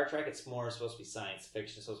for Star Trek, it's more supposed to be science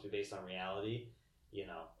fiction. It's supposed to be based on reality,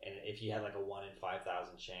 And if you had like a 1 in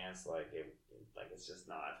 5,000 chance, it's just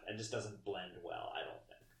not. It just doesn't blend well, I don't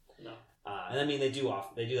think. No. And I mean, they do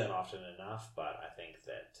that often enough, but I think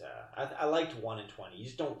that I liked 1 in 20. You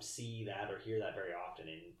just don't see that or hear that very often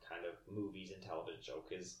in kind of movies and television shows,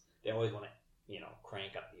 because they always want to,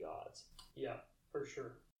 crank up the odds. Yeah, for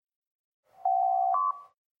sure.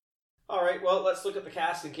 All right, well, let's look at the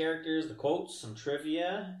cast and characters, the quotes, some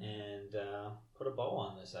trivia, and put a bow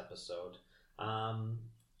on this episode.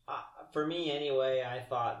 For me, anyway, I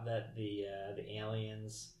thought that the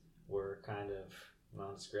aliens were kind of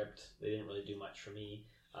nondescript. They didn't really do much for me.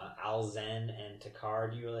 Al-Zen and Takar,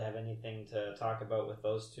 do you really have anything to talk about with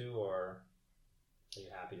those two, or are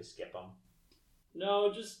you happy to skip them?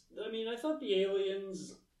 No, I thought the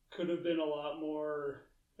aliens could have been a lot more.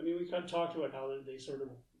 We kind of talked about how they sort of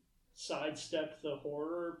sidestepped the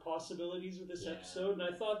horror possibilities with this episode, and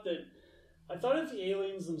I thought if the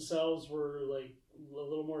aliens themselves were like a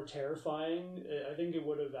little more terrifying, I think it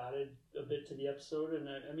would have added a bit to the episode. And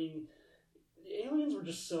the aliens were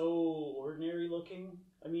just so ordinary looking.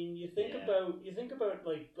 You think about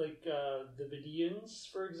like the Vidians,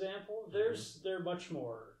 for example. They're much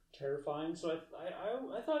more terrifying. So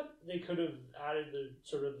I thought they could have added the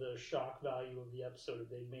sort of the shock value of the episode if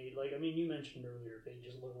they made you mentioned earlier, if they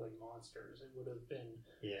just looked like monsters, it would have been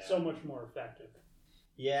so much more effective.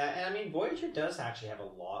 Yeah, and Voyager does actually have a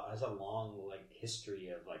long history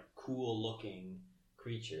of cool looking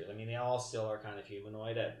creatures. They all still are kind of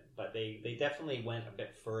humanoid, but they definitely went a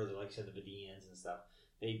bit further, like I said, the Vidians and stuff.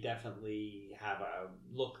 They definitely have a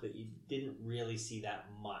look that you didn't really see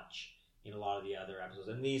that much in a lot of the other episodes,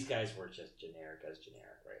 and these guys were just generic,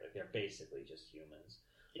 right? Like they're basically just humans.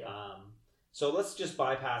 Yeah. So let's just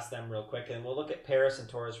bypass them real quick, and we'll look at Paris and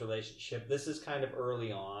Torres' relationship. This is kind of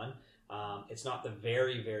early on. It's not the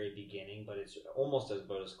very, very beginning, but it's almost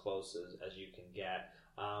about as close as you can get.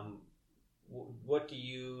 What do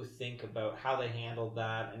you think about how they handled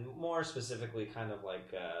that, and more specifically, kind of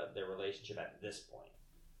their relationship at this point?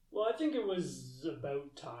 Well, I think it was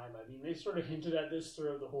about time. They sort of hinted at this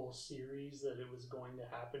throughout the whole series that it was going to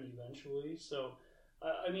happen eventually. So,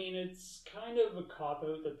 it's kind of a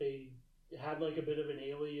cop-out that they had a bit of an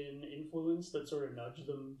alien influence that sort of nudged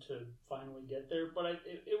them to finally get there. But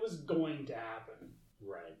it was going to happen.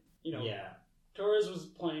 Right. Yeah. Torres was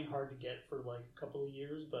playing hard to get for a couple of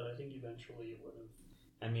years, but I think eventually it would have.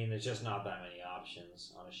 There's just not that many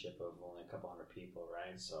options on a ship of only a couple hundred people,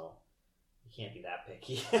 right? So. You can't be that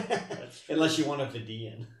picky. That's true. Unless you want a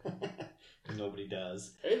Vidian. Nobody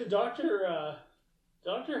does. Hey, the doctor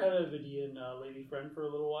had a Vidian lady friend for a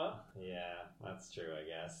little while. Yeah, that's true, I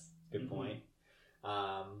guess. Good point.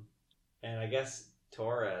 And I guess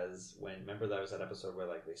Torres, remember that was that episode where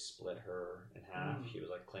they split her in half? She was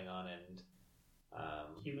Klingon and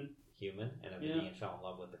human, and a Vidian fell in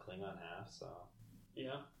love with the Klingon half, so.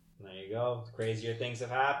 Yeah. There you go. Crazier things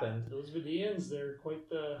have happened. Those Vidians, they're quite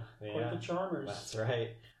the charmers. That's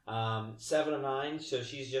right. 7 of 9, so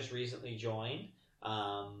she's just recently joined.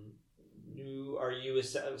 Are you a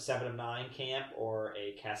 7 of 9 camp or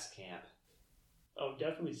a Kes camp? Oh,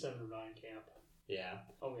 definitely 7 of 9 camp. Yeah.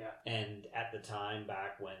 Oh yeah. And at the time,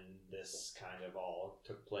 back when this kind of all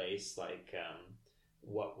took place, like,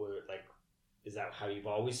 what were, like, is that how you've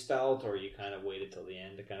always felt, or you kind of waited till the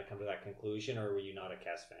end to kind of come to that conclusion, or were you not a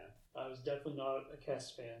Kes fan? I was definitely not a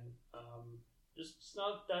Kes fan. Just it's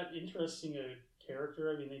not that interesting a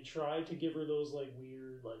character. I mean, they tried to give her those like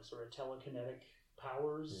weird, like sort of telekinetic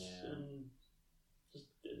powers, and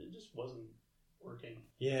it just wasn't working.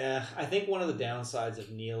 Yeah, I think one of the downsides of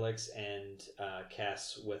Neelix and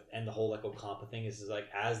Kes and the whole Echo Compa thing is like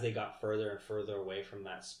as they got further and further away from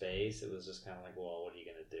that space, it was just kind of like, well, what are you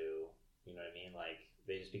gonna do? You know what I mean? Like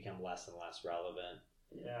they just become less and less relevant.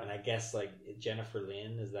 Yeah. And I guess like Jennifer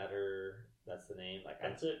Lynn, is that her? That's the name. Like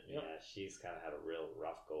that's it. Yep. Yeah, she's kind of had a real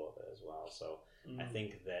rough go of it as well. So I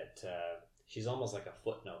think that she's almost like a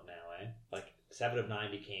footnote now, eh? Like 7 of 9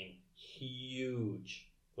 became huge.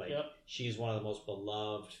 Like she's one of the most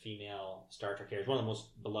beloved female Star Trek characters, one of the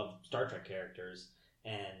most beloved Star Trek characters,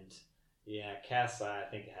 and yeah, Kes I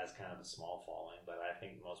think it has kind of a small following, but I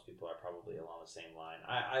think most people are probably along the same line.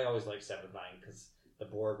 I always liked 7 of 9 because the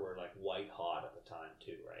Borg were like white hot at the time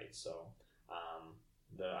too, right? So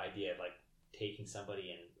the idea of like taking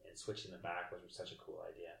somebody and switching them back was such a cool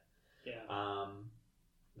idea. Yeah.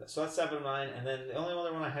 So that's 7 of 9, and then the only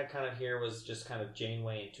other one I had kind of here was just kind of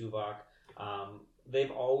Janeway and Tuvok.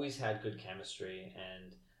 They've always had good chemistry,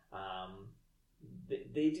 and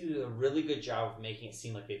they do a really good job of making it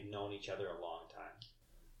seem like they've known each other a long time.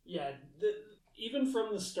 Yeah, even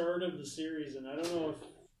from the start of the series, and I don't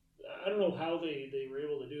know how they were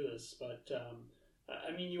able to do this, but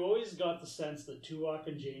I mean, you always got the sense that Tuvok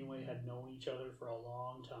and Janeway had known each other for a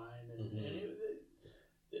long time, and,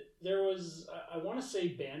 there was, I want to say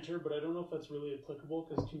banter, but I don't know if that's really applicable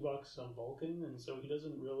because Tuvok's on Vulcan, and so he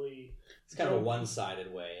doesn't really... It's kind of a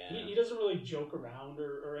one-sided way, yeah. He doesn't really joke around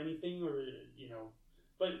or anything, or, you know...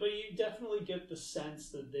 But you definitely get the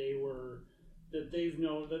sense that they've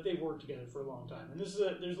worked together for a long time. And there's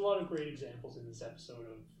a lot of great examples in this episode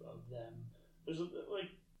of them. There's,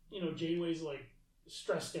 like, you know, Janeway's, like,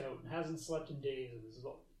 stressed out and hasn't slept in days and is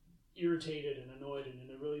irritated and annoyed and in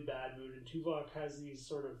a really bad mood, and Tuvok has these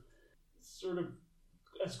sort of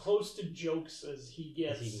as close to jokes as he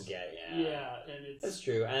gets. As he can get, yeah. And that's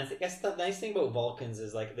true. And I guess the nice thing about Vulcans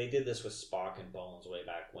is like they did this with Spock and Bones way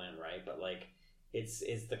back when, right? But like it's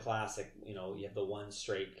the classic, you know, you have the one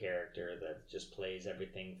straight character that just plays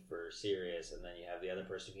everything for serious, and then you have the other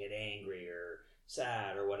person who get angry or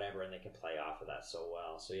sad or whatever, and they can play off of that so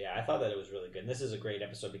well. So yeah, I thought that it was really good. And this is a great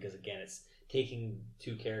episode because again, it's taking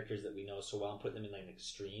two characters that we know so well and putting them in like an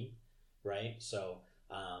extreme, right? So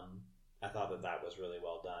I thought that was really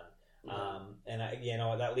well done. And you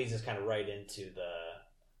know, that leads us kind of right into the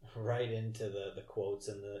quotes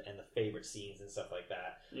and the favorite scenes and stuff like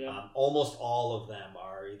that. Yeah. Almost all of them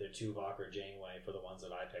are either Tuvok or Janeway for the ones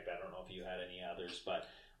that I picked. I don't know if you had any others, but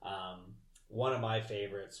one of my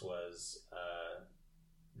favorites was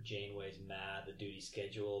Janeway's mad, the duty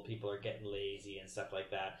schedule, people are getting lazy and stuff like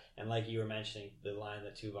that. And like you were mentioning, the line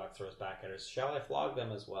that Tuvok throws back at her, shall I flog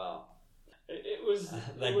them as well? It was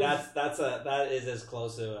like that is as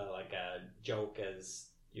close to a joke as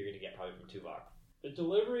you're gonna get probably from Tuvok. The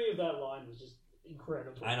delivery of that line was just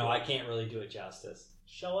incredible. I know, I can't really do it justice.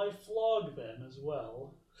 Shall I flog them as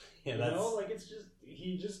well? Yeah, you know, like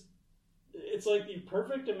it's like the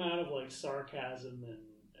perfect amount of like sarcasm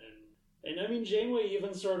and I mean Janeway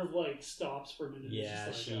even sort of like stops for a minute. Yeah,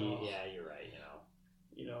 just like, you're right.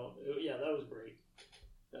 Yeah, that was great.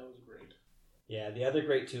 That was great. Yeah, the other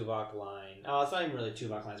great Tuvok line. Oh, it's not even really a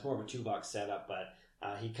Tuvok line. It's more of a Tuvok setup, but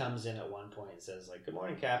he comes in at one point and says like, "Good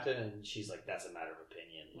morning, Captain," and she's like, "That's a matter of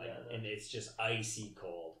opinion." Like, and it's just icy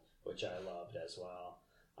cold, which I loved as well.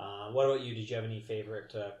 What about you? Did you have any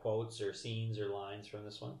favorite quotes or scenes or lines from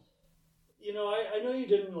this one? You know, I know you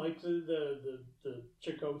didn't like the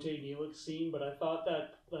Chakotay Neelix scene, but I thought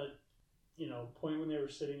that you know point when they were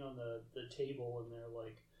sitting on the table and they're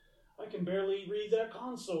like, I can barely read that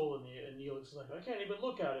console, and Neelix is like, I can't even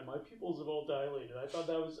look at it. My pupils have all dilated. I thought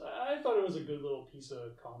it was a good little piece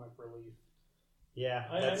of comic relief. Yeah,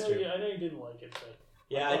 that's true. I know you didn't like it, but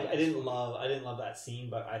yeah, I didn't love that scene,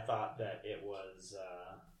 but I thought that it was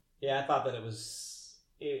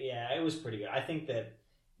it was pretty good. I think that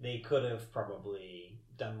they could have probably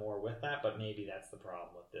done more with that, but maybe that's the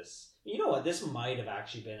problem with this. You know what? This might have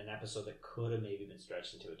actually been an episode that could have maybe been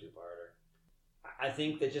stretched into a two-parter. I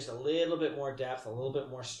think that just a little bit more depth, a little bit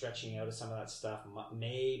more stretching out of some of that stuff,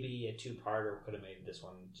 maybe a two-parter could have made this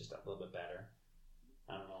one just a little bit better.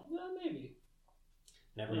 I don't know. Well, maybe.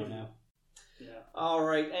 Never know now. Yeah. All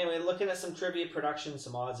right. Anyway, looking at some trivia production,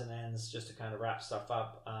 some odds and ends, just to kind of wrap stuff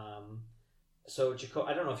up. So Chakotay,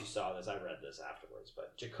 I don't know if you saw this. I read this afterwards,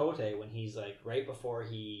 but Chakotay, when he's like right before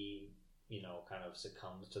he, kind of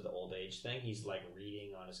succumbs to the old age thing, he's like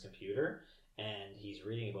reading on his computer, and he's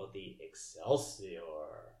reading about the Excelsior.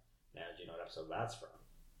 Now, do you know what episode that's from?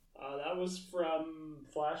 That was from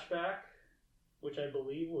Flashback, which I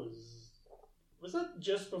believe was that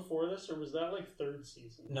just before this, or was that like third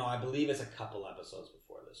season? No, I believe it's a couple episodes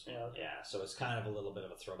before this one. Yeah, okay. Yeah, so it's kind of a little bit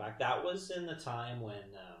of a throwback. That was in the time when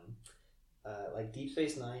like Deep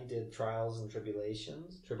Space Nine did Trials and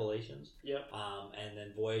Tribulations. Yep. And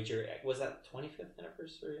then Voyager, was that 25th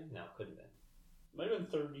anniversary? No, couldn't have been. Might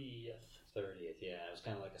have been 30th. 30th, yeah. It was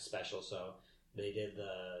kind of like a special, so they did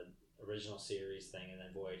the original series thing, and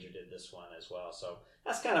then Voyager did this one as well. So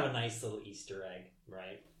that's kind of a nice little Easter egg,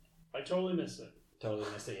 right? I totally missed it. Totally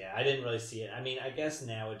missed it, yeah. I didn't really see it. I mean, I guess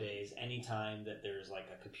nowadays, anytime that there's like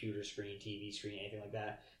a computer screen, TV screen, anything like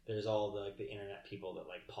that, there's all the internet people that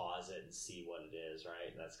like pause it and see what it is,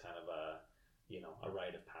 right? That's kind of a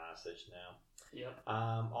rite of passage now. Yep.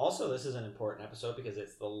 Also, this is an important episode because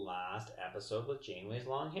it's the last episode with Janeway's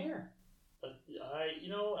long hair. But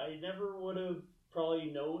I never would have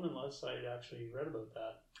probably known unless I'd actually read about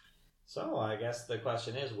that. So I guess the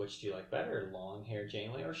question is, which do you like better, long hair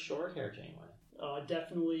Janeway or short hair Janeway?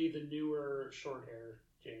 Definitely the newer short hair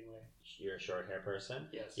Janeway. You're a short hair person?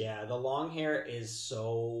 Yes. Yeah, the long hair is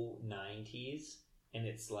so 90s, and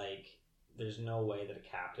it's like there's no way that a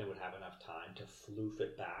captain would have enough time to floof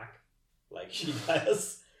it back like she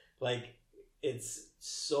does. Like, it's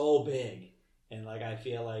so big, and like I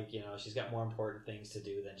feel like, she's got more important things to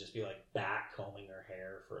do than just be like back combing her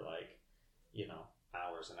hair for like,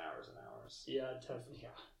 hours and hours and hours. Yeah, definitely. Yeah.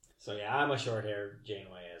 So yeah, I'm a short hair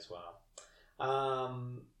Janeway as well.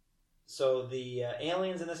 So the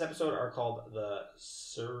aliens in this episode are called the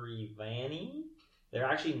Surivani. They're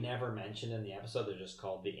actually never mentioned in the episode. They're just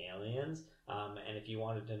called the aliens. And if you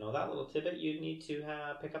wanted to know that little tidbit, you'd need to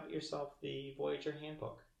pick up yourself the Voyager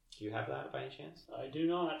handbook. Do you have that by any chance? I do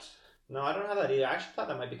not. No, I don't have that either. I actually thought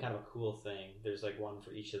that might be kind of a cool thing. There's like one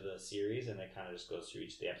for each of the series, and it kind of just goes through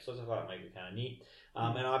each of the episodes. I thought it might be kind of neat.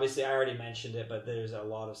 And obviously, I already mentioned it, but there's a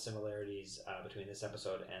lot of similarities between this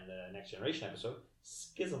episode and the Next Generation episode,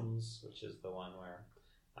 Schisms, which is the one where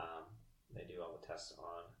they do all the tests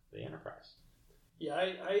on the Enterprise.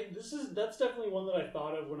 Yeah, that's definitely one that I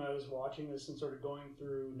thought of when I was watching this and sort of going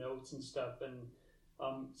through notes and stuff. And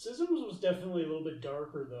Schisms was definitely a little bit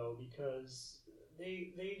darker though, because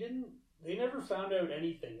they never found out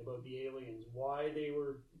anything about the aliens, why they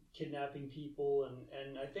were kidnapping people,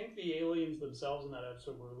 and I think the aliens themselves in that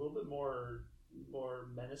episode were a little bit more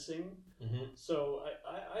menacing. Mm-hmm. So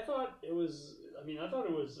I thought it was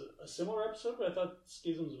a similar episode, but I thought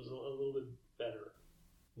Schisms was a little bit better.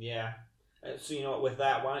 Yeah. So, with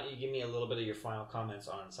that, why don't you give me a little bit of your final comments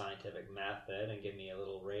on scientific method and give me a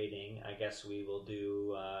little rating. I guess we will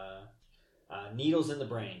do needles in the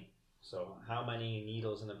brain. So, how many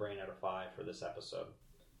needles in the brain out of 5 for this episode?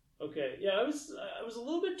 Okay, yeah, I was a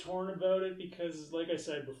little bit torn about it because, like I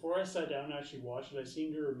said, before I sat down and actually watched it, I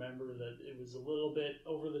seem to remember that it was a little bit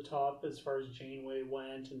over the top as far as Janeway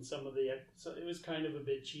went, and it was kind of a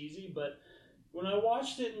bit cheesy, but when I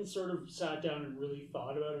watched it and sort of sat down and really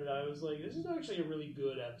thought about it, I was like, this is actually a really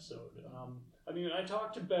good episode. I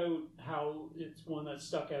talked about how it's one that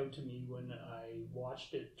stuck out to me when I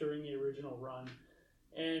watched it during the original run.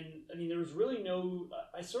 And, there was really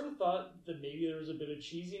I sort of thought that maybe there was a bit of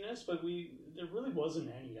cheesiness, but there really wasn't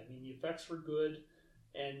any. The effects were good,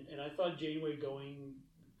 and I thought Janeway going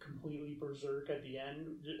completely berserk at the end,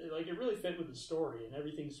 like, it really fit with the story, and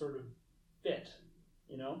everything sort of fit,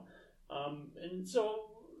 and so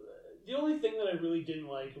the only thing that I really didn't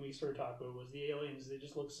like, and we sort of talked about, was the aliens. They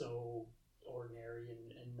just look so ordinary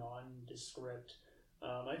and nondescript.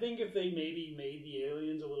 I think if they maybe made the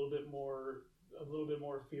aliens a little bit more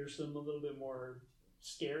fearsome, a little bit more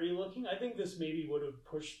scary looking, I think this maybe would have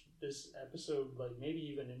pushed this episode like maybe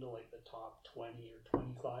even into like the top 20 or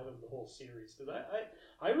 25 of the whole series, because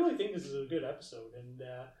I really think this is a good episode. And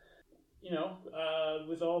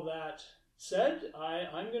with all that said,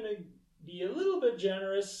 I'm gonna be a little bit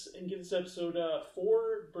generous and give this episode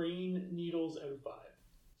 4 brain needles out of 5.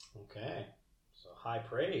 Okay, so high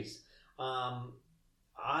praise.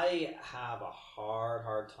 I have a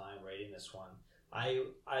hard time rating this one. I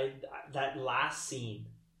that last scene,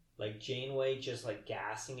 like Janeway just like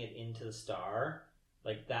gassing it into the star,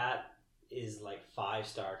 like that is like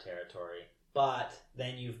 5-star territory. But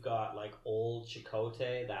then you've got like old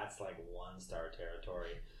Chakotay, that's like 1-star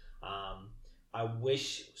territory. I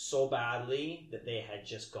wish so badly that they had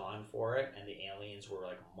just gone for it and the aliens were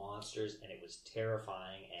like monsters and it was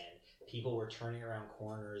terrifying and people were turning around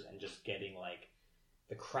corners and just getting like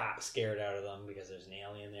the crap scared out of them because there's an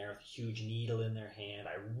alien there with a huge needle in their hand.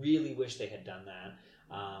 I really wish they had done that.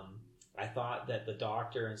 I thought that the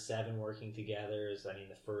Doctor and Seven working together is, the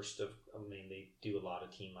first of, they do a lot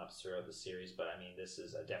of team ups throughout the series, but this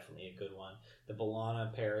is definitely a good one. The B'Elanna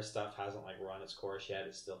and Paris stuff hasn't like run its course yet.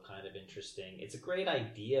 It's still kind of interesting. It's a great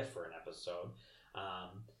idea for an episode,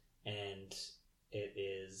 and it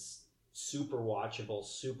is super watchable,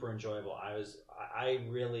 super enjoyable. I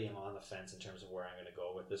really am on the fence in terms of where I'm going to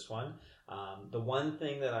go with this one. The one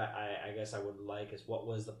thing that I guess I would like is what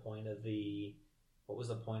was the point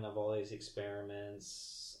of all these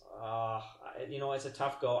experiments? It's a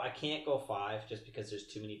tough go. I can't go 5 just because there's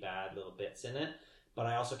too many bad little bits in it, but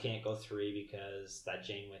I also can't go 3 because that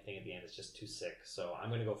Janeway thing at the end is just too sick. So I'm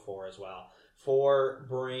going to go 4 as well. 4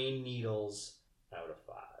 brain needles out of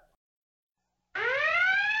 5.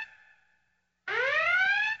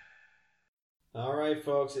 All right,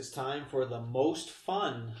 folks, it's time for the most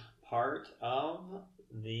fun part of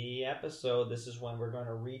the episode. This is when we're going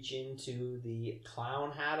to reach into the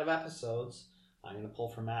clown hat of episodes. I'm going to pull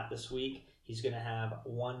from Matt this week. He's going to have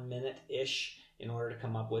 1 minute-ish in order to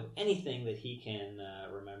come up with anything that he can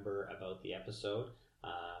remember about the episode.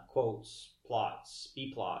 Quotes, plots,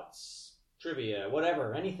 B-plots, trivia,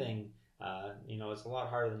 whatever, anything. It's a lot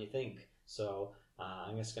harder than you think. So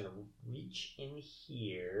I'm just going to reach in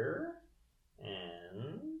here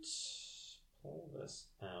and pull this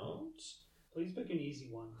out. Please pick an easy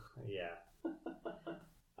one. Yeah.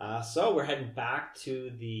 So we're heading back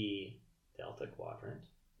to the Delta Quadrant.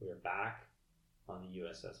 We are back on the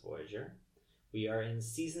USS Voyager. We are in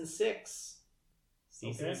Season 6.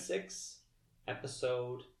 Season 6,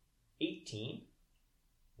 Episode 18.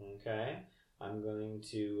 Okay. I'm going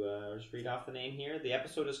to just read off the name here. The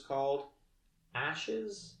episode is called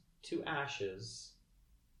Ashes to Ashes.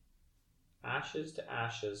 Ashes to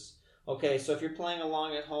Ashes. Okay, so if you're playing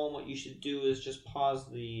along at home, what you should do is just pause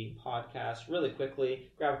the podcast really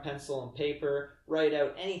quickly, grab a pencil and paper, write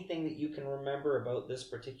out anything that you can remember about this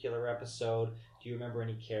particular episode. Do you remember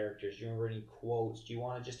any characters? Do you remember any quotes? Do you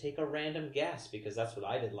want to just take a random guess? Because that's what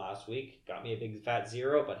I did last week. Got me a big fat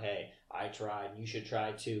 0, but hey, I tried. You should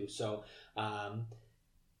try too. So,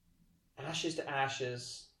 Ashes to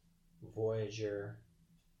Ashes, Voyager.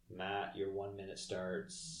 Matt, your 1 minute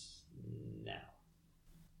starts now.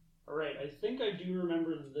 Alright, I think I do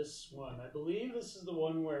remember this one. I believe this is the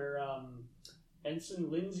one where Ensign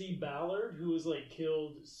Lindsay Ballard, who was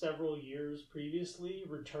killed several years previously,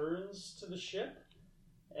 returns to the ship.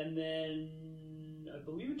 And then I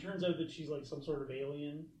believe it turns out that she's some sort of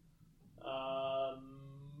alien.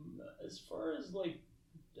 As far as man,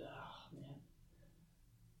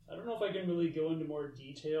 I don't know if I can really go into more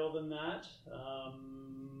detail than that.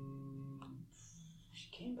 She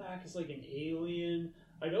came back as an alien.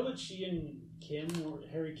 I know that she and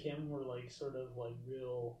Harry Kim were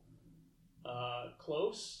real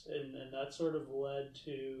close, and that sort of led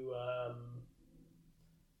to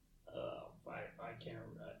I can't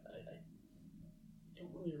remember. I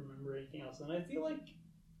don't really remember anything else, and I feel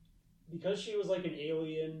because she was an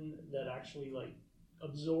alien that actually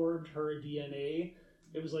absorbed her DNA,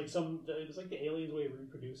 it was the alien's way of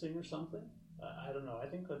reproducing or something. I don't know. I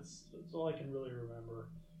think that's all I can really remember.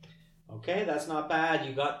 Okay, that's not bad.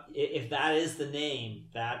 You got, if that is the name,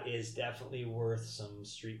 that is definitely worth some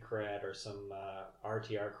street cred or some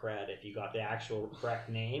RTR cred. If you got the actual correct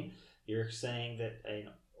name, you're saying that an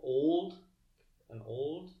old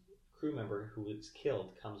crew member who was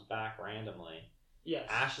killed comes back randomly. Yes.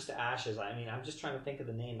 Ashes to Ashes. I'm just trying to think of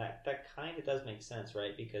the name. That kind of does make sense,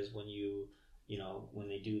 right? Because when when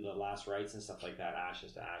they do the last rites and stuff like that,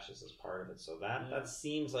 Ashes to Ashes is part of it. So that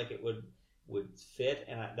seems like it would fit,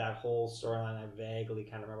 and that whole storyline I vaguely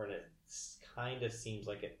kind of remember. It kind of seems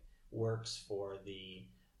like it works for the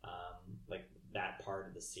that part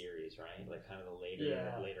of the series, right? Kind of the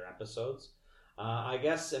later episodes. I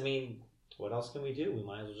guess. What else can we do? We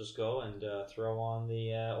might as well just go and throw on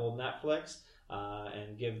the old Netflix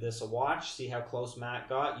and give this a watch. See how close Matt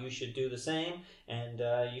got. You should do the same, and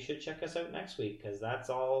you should check us out next week, because that's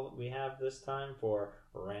all we have this time for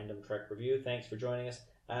Random Trek Review. Thanks for joining us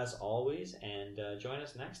as always, and join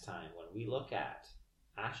us next time when we look at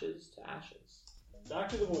Ashes to Ashes. Back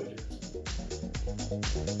to the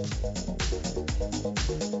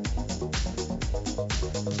Voyager.